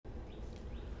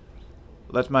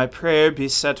Let my prayer be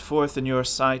set forth in your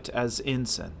sight as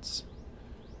incense,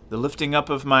 the lifting up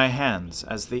of my hands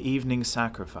as the evening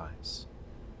sacrifice.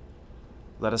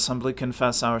 Let us humbly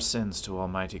confess our sins to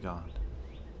Almighty God.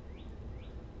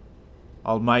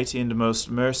 Almighty and most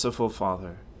merciful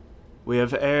Father, we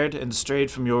have erred and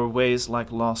strayed from your ways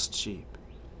like lost sheep.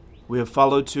 We have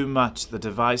followed too much the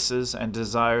devices and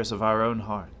desires of our own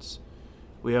hearts.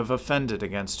 We have offended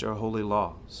against your holy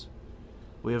laws.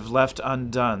 We have left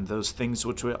undone those things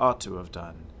which we ought to have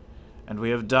done, and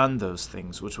we have done those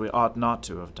things which we ought not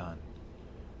to have done.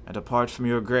 And apart from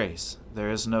your grace, there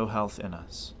is no health in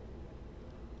us.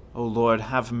 O Lord,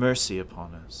 have mercy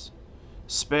upon us.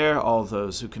 Spare all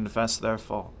those who confess their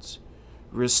faults.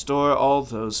 Restore all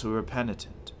those who are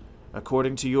penitent,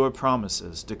 according to your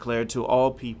promises declared to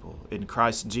all people in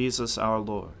Christ Jesus our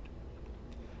Lord.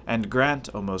 And grant,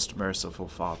 O most merciful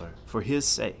Father, for his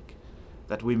sake,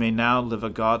 that we may now live a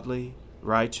godly,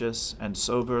 righteous, and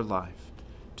sober life,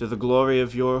 to the glory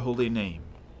of your holy name.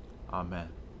 Amen.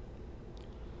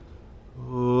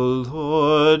 O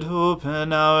Lord,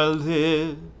 open our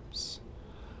lips,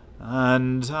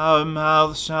 and our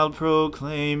mouth shall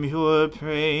proclaim your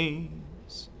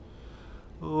praise.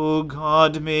 O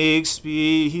God, make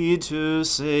speed to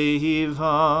save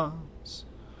us.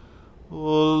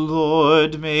 O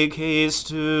Lord, make haste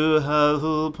to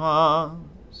help us.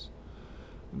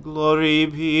 Glory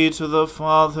be to the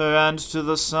Father, and to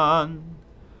the Son,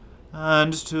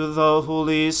 and to the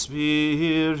Holy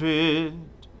Spirit,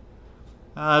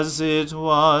 as it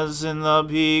was in the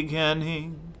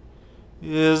beginning,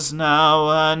 is now,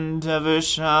 and ever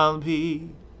shall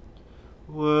be,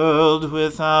 world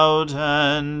without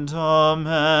end.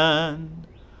 Amen.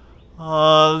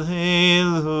 Alleluia.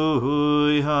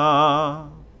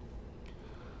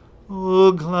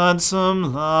 O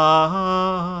gladsome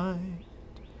light,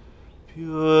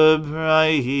 pure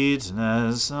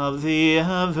brightness of the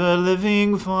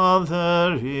ever-living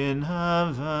Father in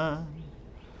heaven,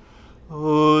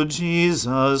 O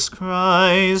Jesus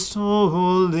Christ,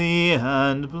 holy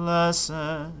and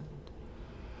blessed,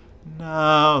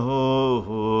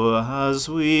 now as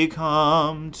we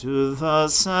come to the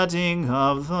setting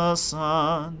of the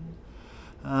sun,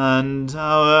 and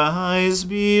our eyes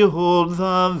behold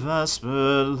the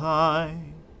vesper light,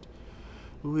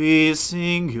 we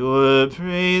sing your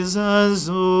praises,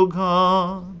 O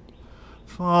God,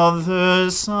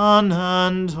 Father, Son,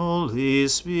 and Holy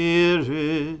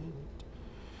Spirit.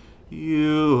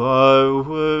 You are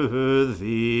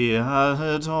worthy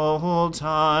at all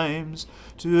times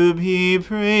to be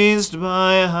praised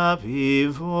by happy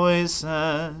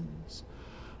voices,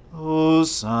 O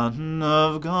Son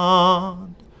of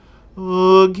God,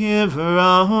 O Giver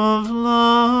of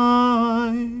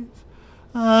life,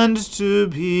 and to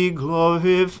be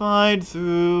glorified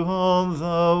through all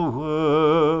the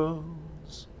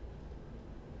worlds.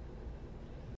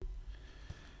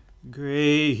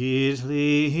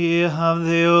 Greatly have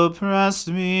they oppressed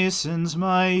me since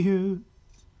my youth.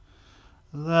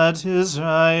 Let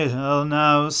Israel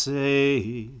now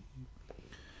say,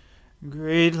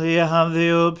 greatly have they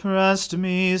oppressed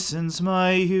me since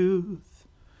my youth,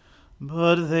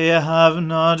 but they have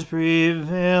not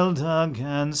prevailed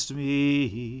against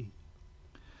me.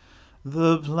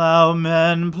 The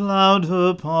plowmen plowed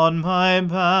upon my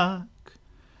back,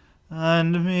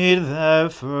 and made their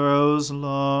furrows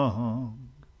long.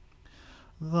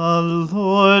 The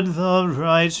Lord, the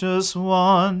righteous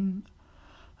one,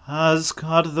 has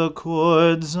cut the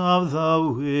cords of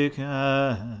the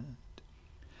wicked.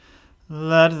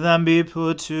 Let them be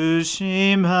put to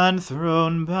shame and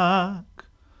thrown back,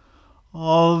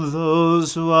 all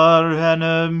those who are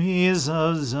enemies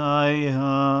of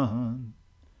Zion.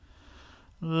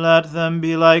 Let them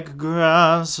be like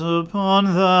grass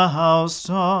upon the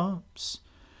housetops,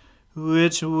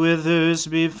 which withers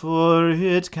before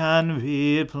it can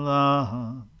be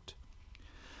plucked,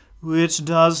 which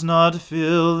does not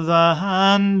fill the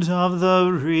hand of the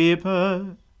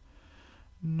reaper,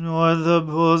 nor the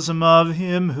bosom of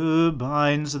him who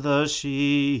binds the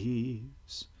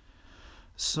sheaves,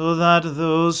 so that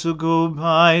those who go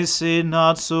by say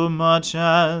not so much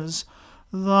as,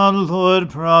 the Lord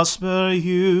prosper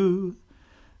you.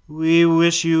 We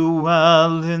wish you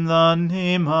well in the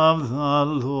name of the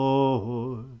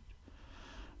Lord.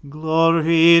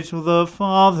 Glory to the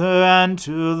Father, and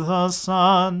to the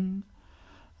Son,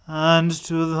 and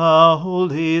to the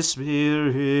Holy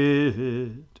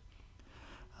Spirit,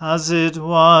 as it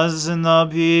was in the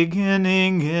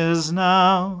beginning, is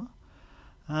now,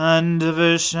 and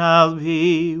ever shall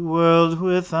be, world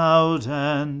without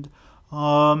end.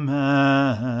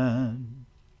 Amen.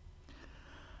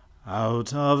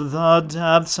 Out of the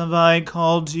depths have I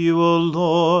called to you, O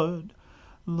Lord.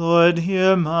 Lord,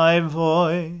 hear my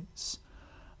voice.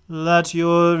 Let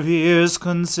your ears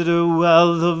consider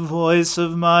well the voice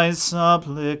of my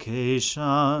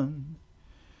supplication.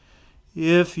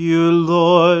 If you,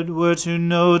 Lord, were to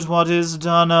note what is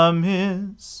done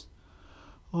amiss,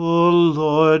 O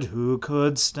Lord, who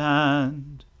could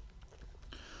stand?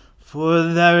 For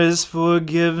there is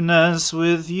forgiveness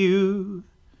with you,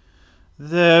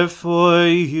 therefore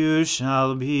you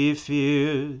shall be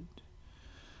feared.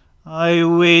 I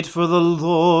wait for the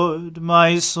Lord,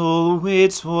 my soul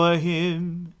waits for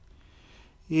him.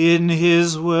 In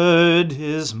his word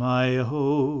is my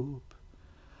hope.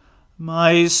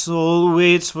 My soul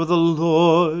waits for the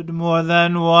Lord more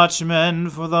than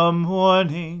watchmen for the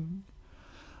morning,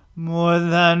 more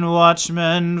than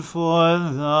watchmen for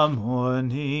the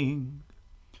morning.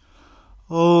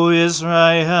 O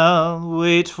Israel,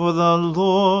 wait for the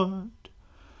Lord,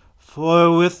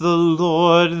 for with the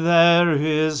Lord there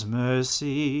is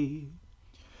mercy.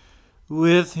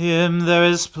 With him there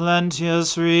is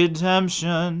plenteous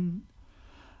redemption,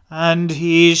 and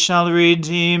he shall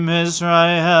redeem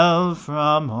Israel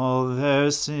from all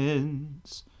their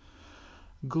sins.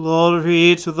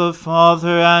 Glory to the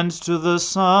Father, and to the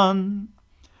Son,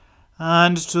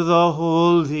 and to the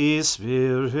Holy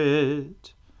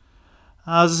Spirit,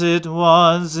 as it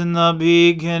was in the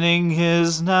beginning,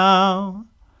 is now,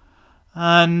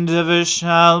 and ever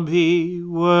shall be,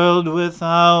 world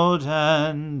without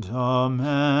end.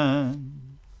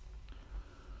 Amen.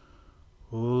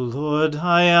 O Lord,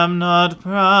 I am not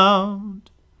proud,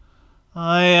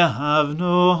 I have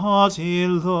no haughty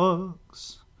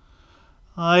looks,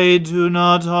 I do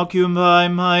not occupy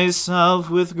myself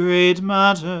with great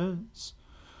matters,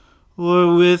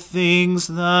 or with things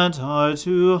that are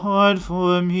too hard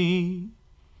for me,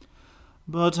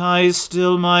 but I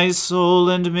still my soul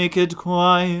and make it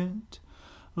quiet,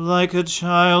 like a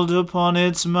child upon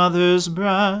its mother's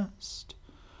breast.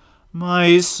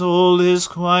 My soul is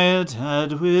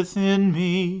quieted within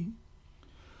me.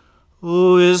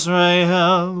 O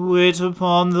Israel, wait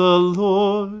upon the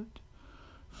Lord,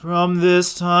 from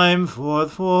this time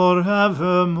forth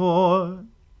forevermore.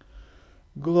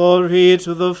 Glory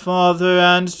to the Father,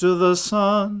 and to the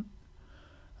Son,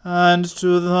 and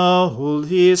to the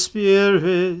Holy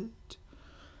Spirit,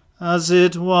 as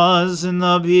it was in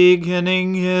the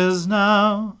beginning, is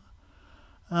now,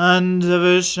 and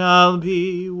ever shall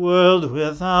be, world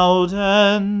without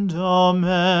end.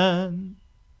 Amen.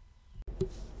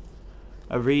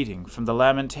 A reading from the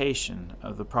Lamentation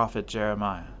of the prophet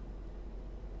Jeremiah.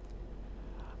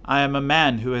 I am a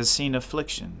man who has seen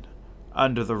affliction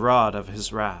under the rod of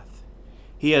his wrath.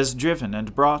 He has driven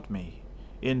and brought me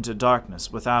into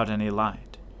darkness without any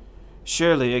light.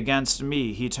 Surely against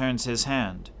me he turns his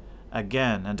hand,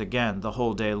 again and again the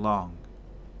whole day long.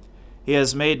 He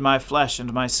has made my flesh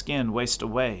and my skin waste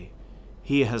away.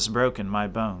 He has broken my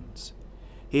bones.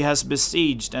 He has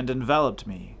besieged and enveloped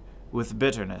me with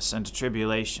bitterness and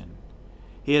tribulation.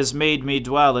 He has made me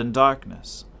dwell in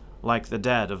darkness, like the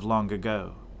dead of long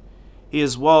ago. He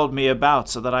has walled me about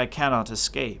so that I cannot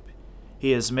escape.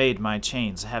 He has made my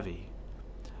chains heavy.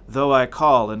 Though I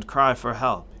call and cry for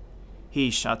help, he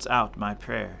shuts out my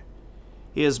prayer.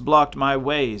 He has blocked my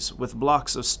ways with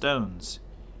blocks of stones.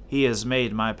 He has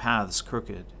made my paths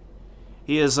crooked.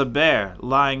 He is a bear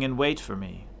lying in wait for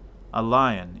me, a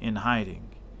lion in hiding.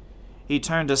 He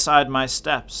turned aside my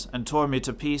steps and tore me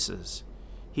to pieces.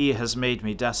 He has made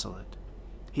me desolate.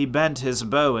 He bent his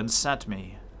bow and set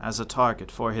me as a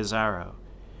target for his arrow.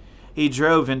 He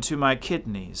drove into my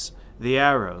kidneys the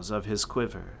arrows of his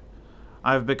quiver.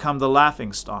 I have become the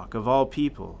laughingstock of all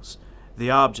peoples, the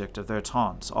object of their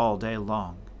taunts all day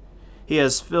long. He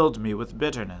has filled me with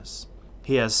bitterness.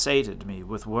 He has sated me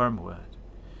with wormwood.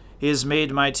 He has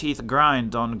made my teeth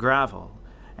grind on gravel,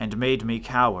 and made me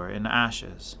cower in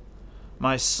ashes.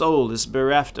 My soul is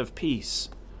bereft of peace.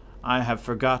 I have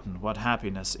forgotten what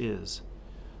happiness is.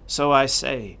 So I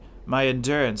say, my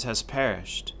endurance has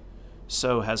perished.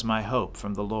 So has my hope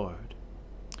from the Lord.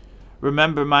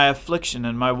 Remember my affliction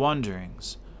and my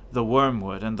wanderings, the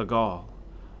wormwood and the gall.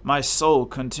 My soul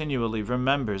continually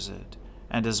remembers it,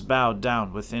 and is bowed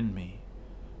down within me.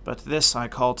 But this I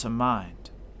call to mind,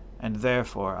 and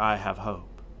therefore I have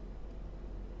hope.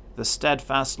 The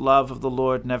steadfast love of the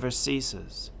Lord never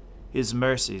ceases. His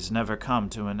mercies never come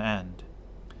to an end.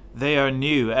 They are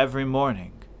new every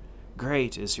morning.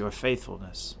 Great is your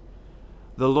faithfulness.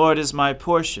 The Lord is my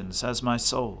portion, says my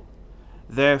soul.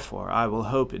 Therefore I will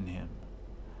hope in him.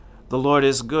 The Lord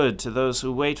is good to those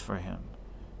who wait for him,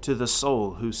 to the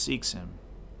soul who seeks him.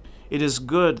 It is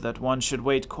good that one should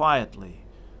wait quietly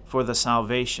for the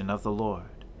salvation of the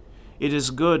Lord. It is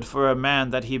good for a man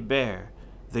that he bear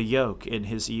the yoke in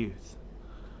his youth.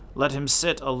 Let him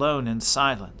sit alone in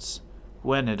silence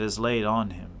when it is laid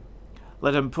on him.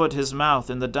 Let him put his mouth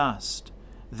in the dust,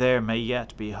 there may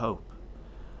yet be hope.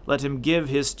 Let him give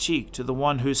his cheek to the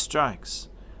one who strikes,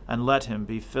 and let him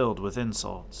be filled with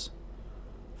insults.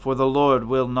 For the Lord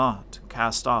will not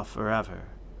cast off forever,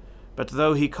 but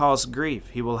though he cause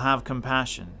grief, he will have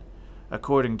compassion,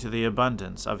 according to the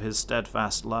abundance of his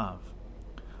steadfast love.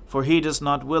 For he does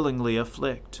not willingly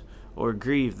afflict or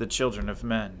grieve the children of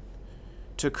men,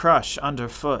 to crush under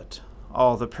foot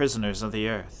all the prisoners of the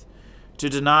earth, to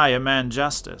deny a man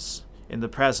justice in the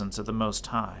presence of the Most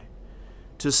High,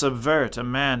 to subvert a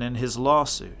man in his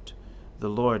lawsuit, the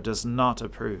Lord does not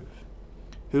approve.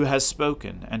 Who has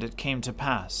spoken, and it came to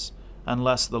pass,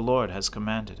 unless the Lord has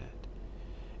commanded it?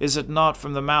 Is it not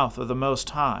from the mouth of the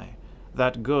Most High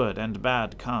that good and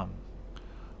bad come?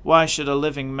 Why should a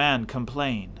living man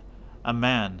complain, a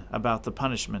man about the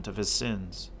punishment of his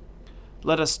sins?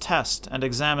 Let us test and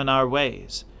examine our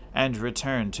ways, and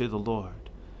return to the Lord.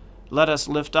 Let us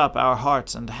lift up our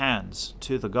hearts and hands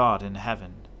to the God in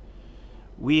heaven.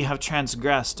 We have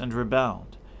transgressed and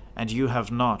rebelled, and you have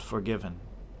not forgiven.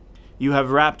 You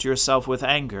have wrapped yourself with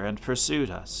anger and pursued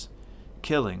us,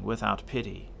 killing without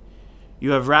pity.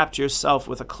 You have wrapped yourself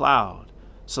with a cloud,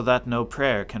 so that no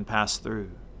prayer can pass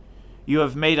through. You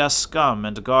have made us scum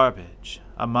and garbage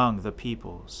among the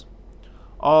peoples.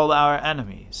 All our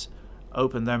enemies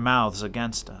open their mouths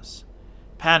against us.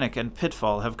 Panic and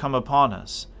pitfall have come upon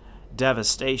us,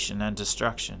 devastation and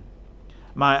destruction.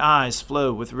 My eyes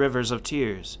flow with rivers of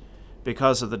tears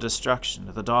because of the destruction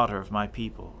of the daughter of my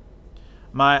people.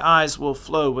 My eyes will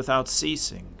flow without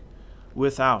ceasing,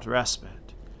 without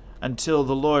respite, until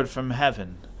the Lord from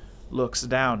heaven looks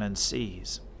down and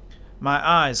sees. My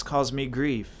eyes cause me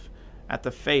grief at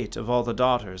the fate of all the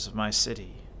daughters of my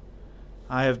city.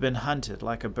 I have been hunted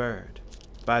like a bird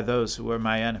by those who were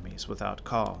my enemies without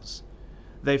cause.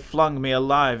 They flung me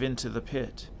alive into the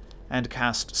pit, and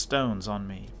cast stones on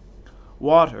me.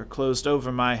 Water closed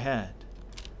over my head.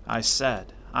 I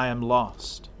said, I am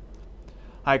lost.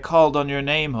 I called on your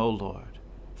name, O Lord,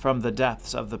 from the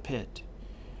depths of the pit.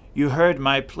 You heard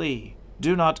my plea.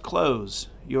 Do not close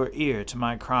your ear to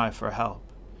my cry for help.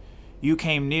 You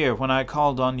came near when I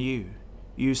called on you.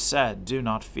 You said, do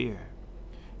not fear.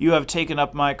 You have taken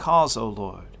up my cause, O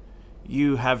Lord.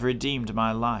 You have redeemed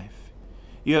my life.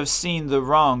 You have seen the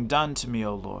wrong done to me,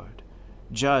 O Lord.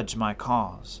 Judge my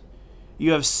cause.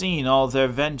 You have seen all their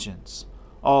vengeance,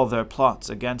 all their plots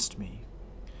against me.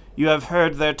 You have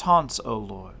heard their taunts, O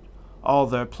Lord, all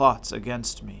their plots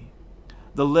against me.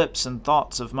 The lips and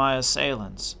thoughts of my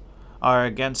assailants are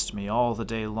against me all the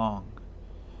day long.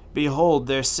 Behold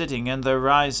their sitting and their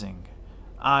rising.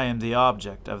 I am the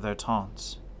object of their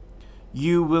taunts.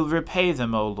 You will repay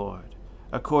them, O Lord,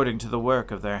 according to the work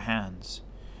of their hands.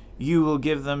 You will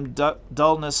give them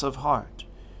dullness of heart.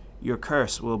 Your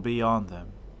curse will be on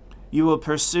them. You will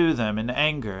pursue them in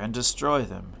anger and destroy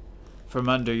them from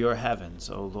under your heavens,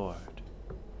 O Lord.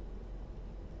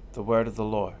 The word of the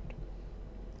Lord.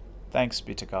 Thanks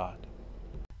be to God.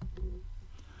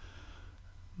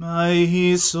 My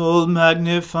soul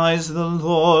magnifies the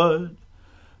Lord.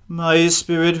 My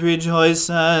spirit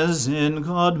rejoices in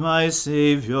God my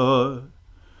Saviour.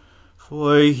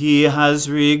 For he has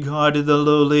regarded the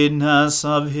lowliness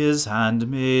of his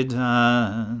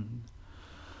handmaiden.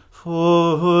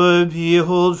 For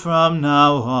behold, from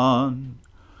now on,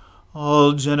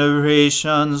 all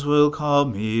generations will call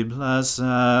me blessed.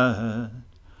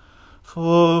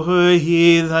 For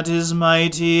he that is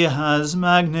mighty has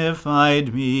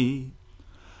magnified me,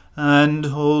 and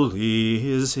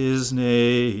holy is his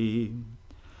name.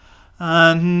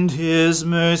 And his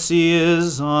mercy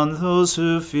is on those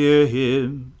who fear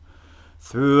him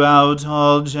throughout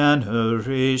all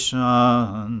generations.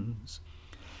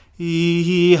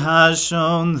 He has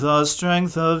shown the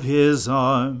strength of his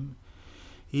arm.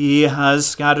 He has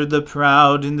scattered the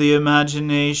proud in the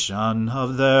imagination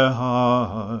of their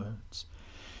hearts.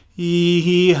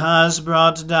 He has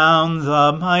brought down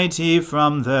the mighty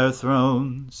from their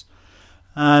thrones,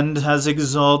 and has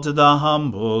exalted the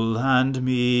humble and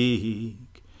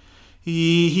meek.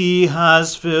 He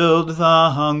has filled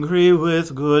the hungry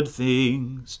with good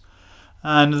things,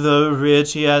 and the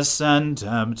rich he has sent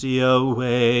empty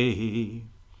away.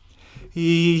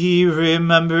 He,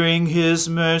 remembering his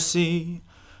mercy,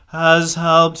 has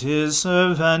helped his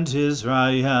servant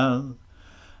Israel,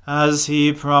 as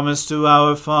he promised to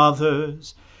our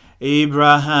fathers,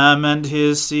 Abraham and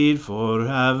his seed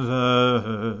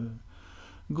forever.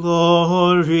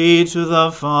 Glory to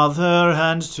the Father,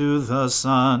 and to the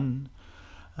Son,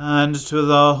 and to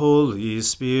the Holy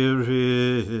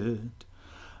Spirit,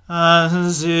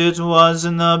 as it was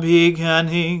in the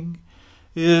beginning,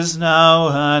 is now,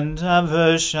 and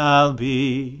ever shall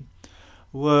be,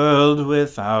 world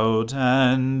without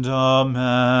end.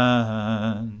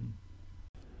 Amen.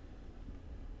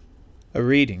 A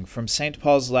reading from St.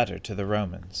 Paul's letter to the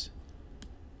Romans.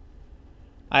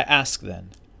 I ask then,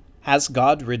 has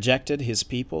God rejected his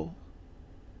people?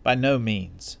 By no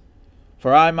means.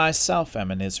 For I myself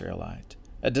am an Israelite,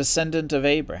 a descendant of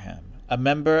Abraham, a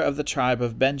member of the tribe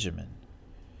of Benjamin.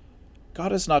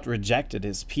 God has not rejected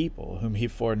his people whom he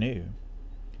foreknew.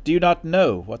 Do you not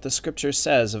know what the Scripture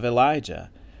says of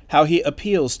Elijah, how he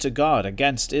appeals to God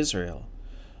against Israel?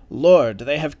 Lord,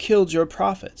 they have killed your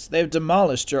prophets, they have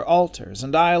demolished your altars,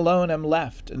 and I alone am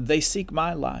left, and they seek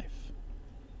my life.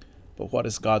 But what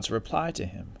is God's reply to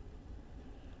him?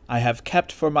 I have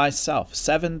kept for myself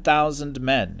 7,000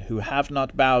 men who have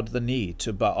not bowed the knee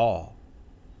to Baal.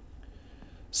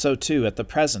 So too at the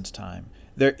present time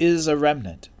there is a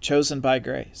remnant chosen by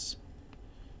grace.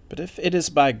 But if it is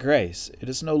by grace, it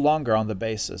is no longer on the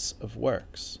basis of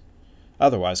works.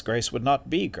 Otherwise grace would not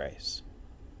be grace.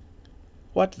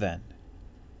 What then?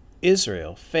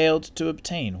 Israel failed to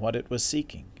obtain what it was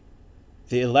seeking.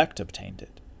 The elect obtained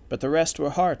it, but the rest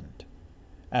were hardened,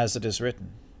 as it is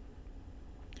written.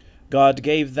 God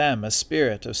gave them a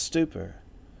spirit of stupor,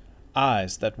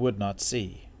 eyes that would not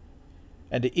see,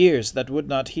 and ears that would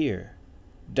not hear,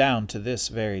 down to this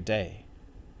very day.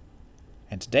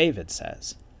 And David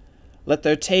says, Let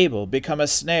their table become a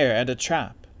snare and a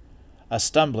trap, a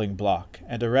stumbling block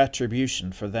and a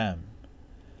retribution for them.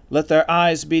 Let their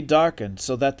eyes be darkened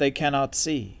so that they cannot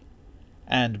see,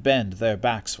 and bend their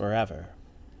backs forever.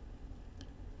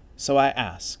 So I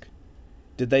ask,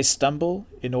 did they stumble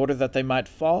in order that they might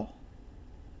fall?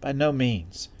 By no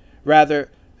means. Rather,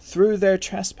 through their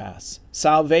trespass,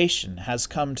 salvation has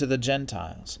come to the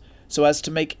Gentiles, so as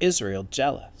to make Israel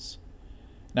jealous.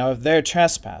 Now if their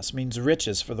trespass means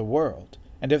riches for the world,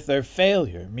 and if their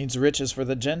failure means riches for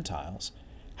the Gentiles,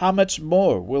 how much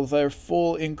more will their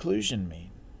full inclusion mean?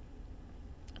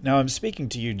 Now I am speaking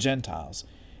to you Gentiles.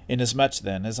 Inasmuch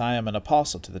then as I am an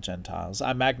apostle to the Gentiles,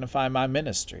 I magnify my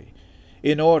ministry,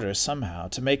 in order somehow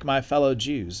to make my fellow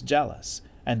Jews jealous,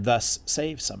 and thus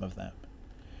save some of them.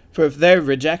 For if their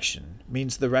rejection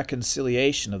means the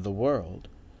reconciliation of the world,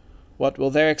 what will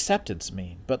their acceptance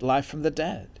mean but life from the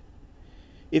dead?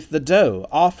 If the dough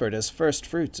offered as first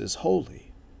fruits is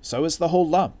holy, so is the whole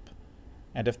lump,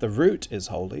 and if the root is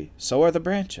holy, so are the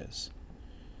branches.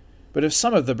 But if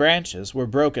some of the branches were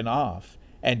broken off,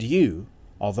 and you,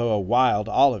 although a wild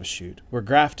olive shoot, were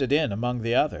grafted in among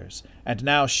the others, and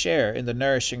now share in the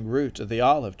nourishing root of the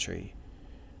olive tree,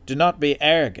 do not be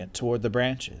arrogant toward the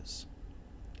branches.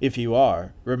 If you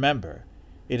are, remember,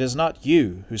 it is not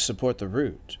you who support the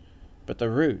root, but the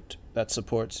root that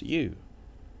supports you.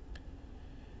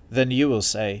 Then you will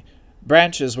say,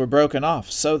 Branches were broken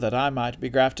off so that I might be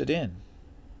grafted in.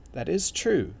 That is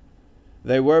true.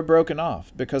 They were broken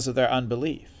off because of their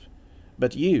unbelief,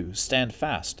 but you stand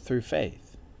fast through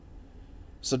faith.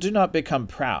 So do not become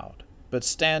proud, but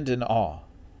stand in awe.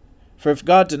 For if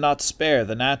God did not spare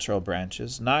the natural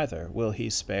branches, neither will he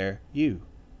spare you.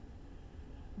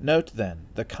 Note then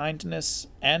the kindness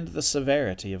and the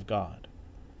severity of God.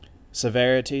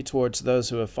 Severity towards those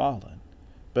who have fallen,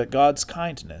 but God's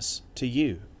kindness to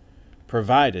you,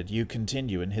 provided you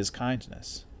continue in his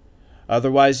kindness.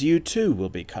 Otherwise you too will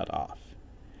be cut off.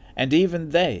 And even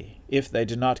they, if they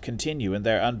do not continue in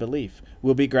their unbelief,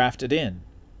 will be grafted in,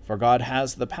 for God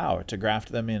has the power to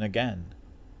graft them in again.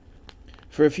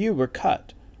 For if you were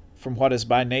cut from what is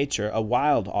by nature a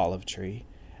wild olive tree,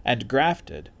 and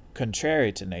grafted,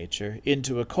 contrary to nature,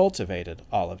 into a cultivated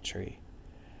olive tree,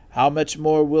 how much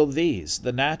more will these,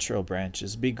 the natural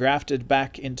branches, be grafted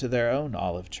back into their own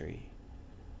olive tree?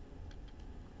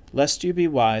 Lest you be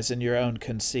wise in your own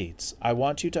conceits, I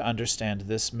want you to understand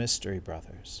this mystery,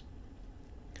 brothers.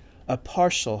 A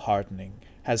partial hardening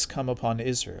has come upon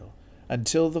Israel,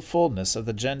 until the fullness of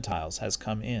the Gentiles has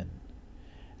come in.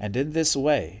 And in this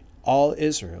way all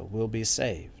Israel will be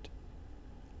saved.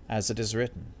 As it is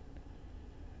written,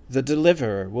 The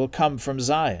deliverer will come from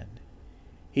Zion.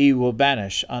 He will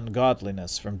banish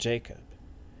ungodliness from Jacob.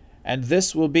 And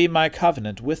this will be my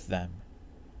covenant with them,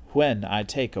 when I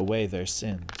take away their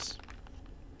sins.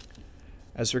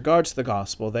 As regards the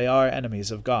gospel, they are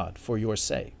enemies of God for your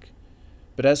sake.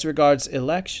 But as regards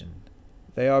election,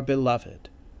 they are beloved,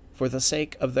 for the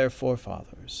sake of their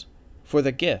forefathers. For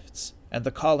the gifts and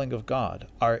the calling of God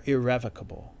are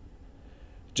irrevocable.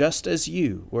 just as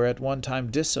you were at one time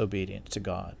disobedient to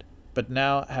God, but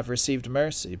now have received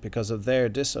mercy because of their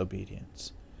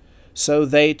disobedience. So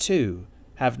they too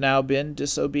have now been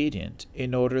disobedient,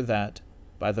 in order that,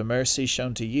 by the mercy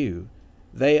shown to you,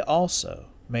 they also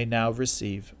may now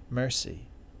receive mercy.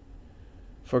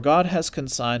 For God has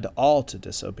consigned all to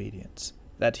disobedience,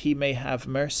 that he may have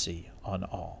mercy on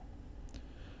all.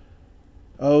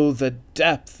 Oh, the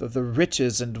depth of the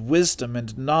riches and wisdom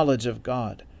and knowledge of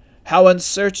God! How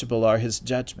unsearchable are his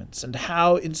judgments, and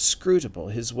how inscrutable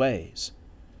his ways!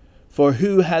 For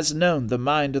who has known the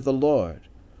mind of the Lord?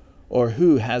 Or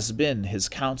who has been his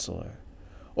counselor?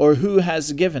 Or who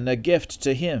has given a gift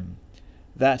to him,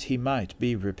 that he might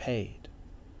be repaid?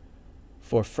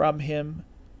 For from him,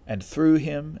 and through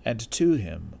him, and to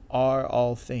him are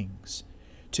all things.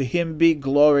 To him be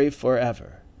glory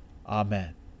forever.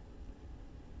 Amen.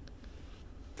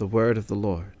 The word of the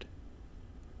Lord.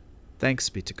 Thanks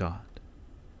be to God.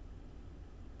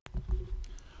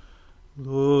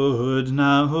 Lord,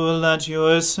 now let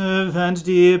your servant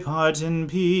depart in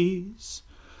peace,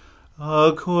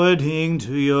 according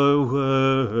to your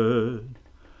word.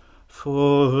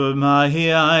 For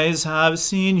my eyes have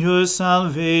seen your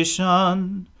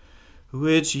salvation,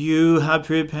 which you have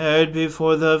prepared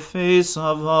before the face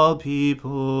of all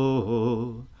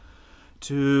people,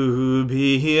 to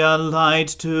be a light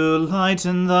to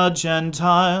lighten the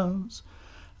Gentiles,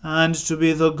 and to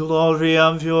be the glory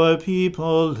of your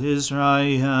people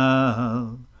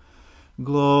Israel.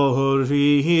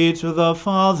 Glory to the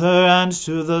Father, and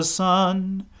to the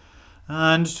Son,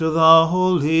 and to the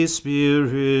Holy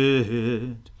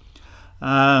Spirit,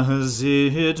 as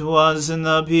it was in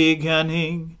the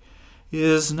beginning,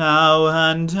 is now,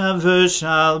 and ever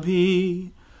shall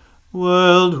be,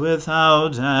 world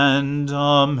without end.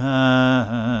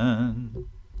 Amen.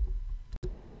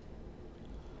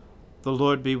 The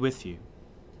Lord be with you.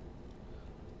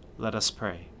 Let us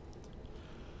pray.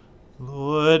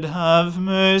 Lord, have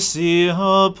mercy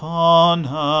upon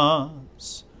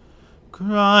us.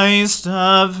 Christ,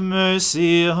 have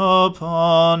mercy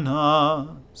upon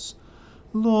us.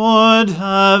 Lord,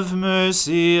 have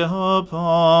mercy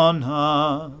upon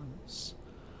us.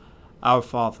 Our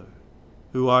Father,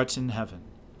 who art in heaven,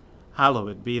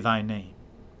 hallowed be thy name.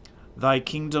 Thy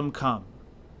kingdom come,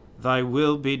 thy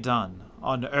will be done,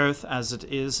 on earth as it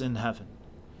is in heaven.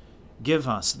 Give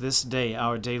us this day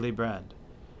our daily bread,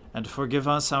 and forgive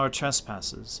us our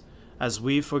trespasses, as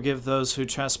we forgive those who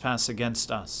trespass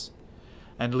against us.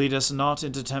 And lead us not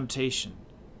into temptation,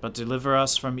 but deliver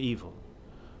us from evil.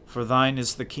 For thine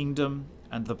is the kingdom,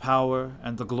 and the power,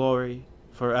 and the glory,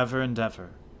 forever and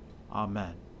ever.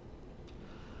 Amen.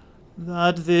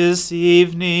 That this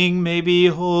evening may be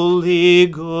holy,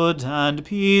 good, and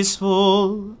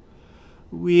peaceful,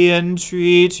 we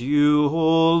entreat you,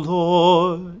 O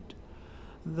Lord,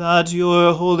 that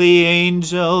your holy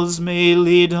angels may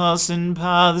lead us in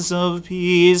paths of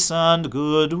peace and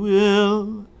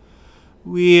goodwill.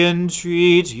 We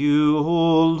entreat you,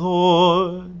 O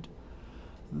Lord,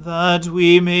 that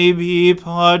we may be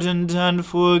pardoned and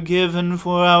forgiven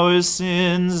for our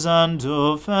sins and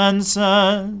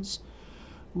offenses.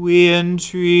 We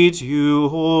entreat you,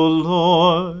 O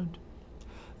Lord,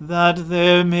 that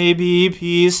there may be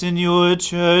peace in your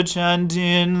church and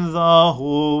in the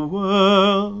whole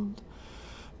world.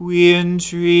 We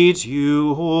entreat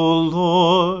you, O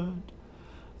Lord,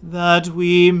 that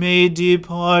we may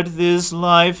depart this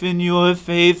life in your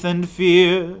faith and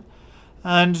fear,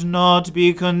 and not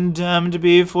be condemned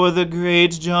before the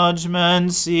great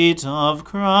judgment seat of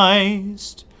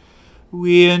Christ.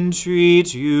 We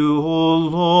entreat you, O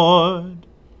Lord,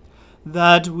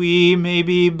 that we may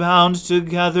be bound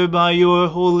together by your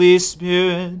Holy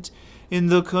Spirit in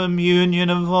the communion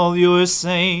of all your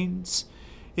saints,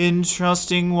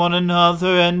 entrusting one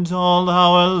another and all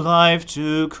our life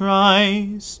to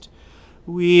Christ.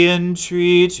 We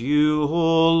entreat you,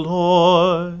 O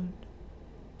Lord.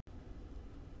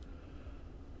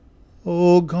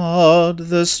 O God,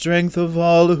 the strength of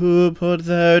all who put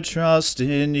their trust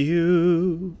in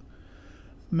you,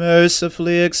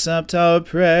 mercifully accept our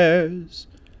prayers,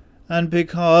 and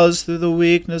because through the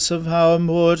weakness of our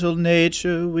mortal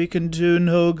nature we can do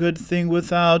no good thing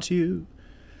without you,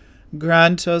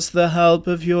 grant us the help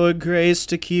of your grace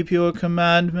to keep your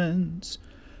commandments,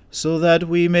 so that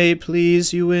we may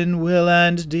please you in will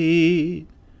and deed.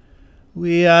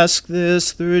 We ask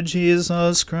this through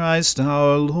Jesus Christ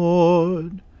our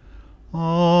Lord.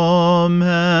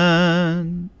 Amen.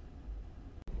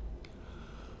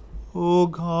 O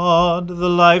God, the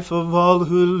life of all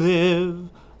who live,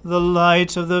 the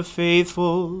light of the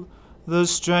faithful, the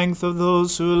strength of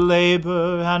those who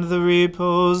labor, and the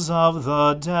repose of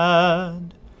the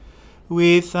dead.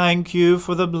 We thank you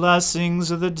for the blessings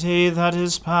of the day that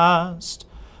is past,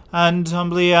 and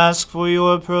humbly ask for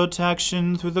your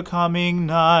protection through the coming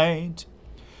night.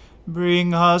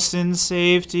 Bring us in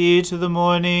safety to the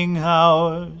morning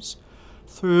hours.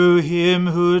 Through him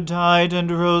who died and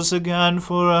rose again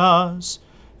for us,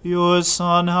 your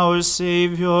Son, our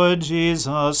Savior,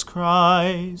 Jesus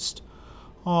Christ.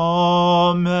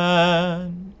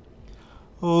 Amen.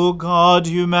 O God,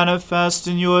 you manifest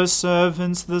in your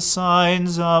servants the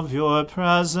signs of your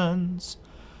presence.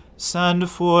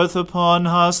 Send forth upon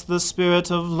us the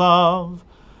Spirit of love,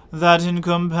 that in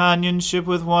companionship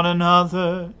with one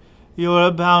another your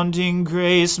abounding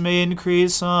grace may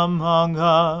increase among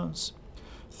us.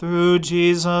 Through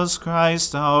Jesus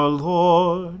Christ our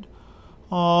Lord.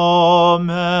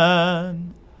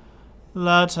 Amen.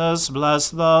 Let us bless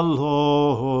the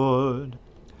Lord.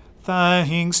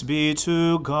 Thanks be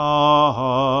to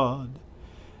God.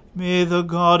 May the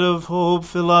God of hope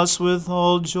fill us with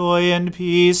all joy and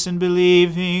peace in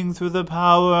believing through the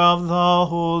power of the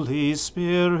Holy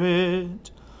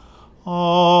Spirit.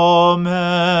 Amen.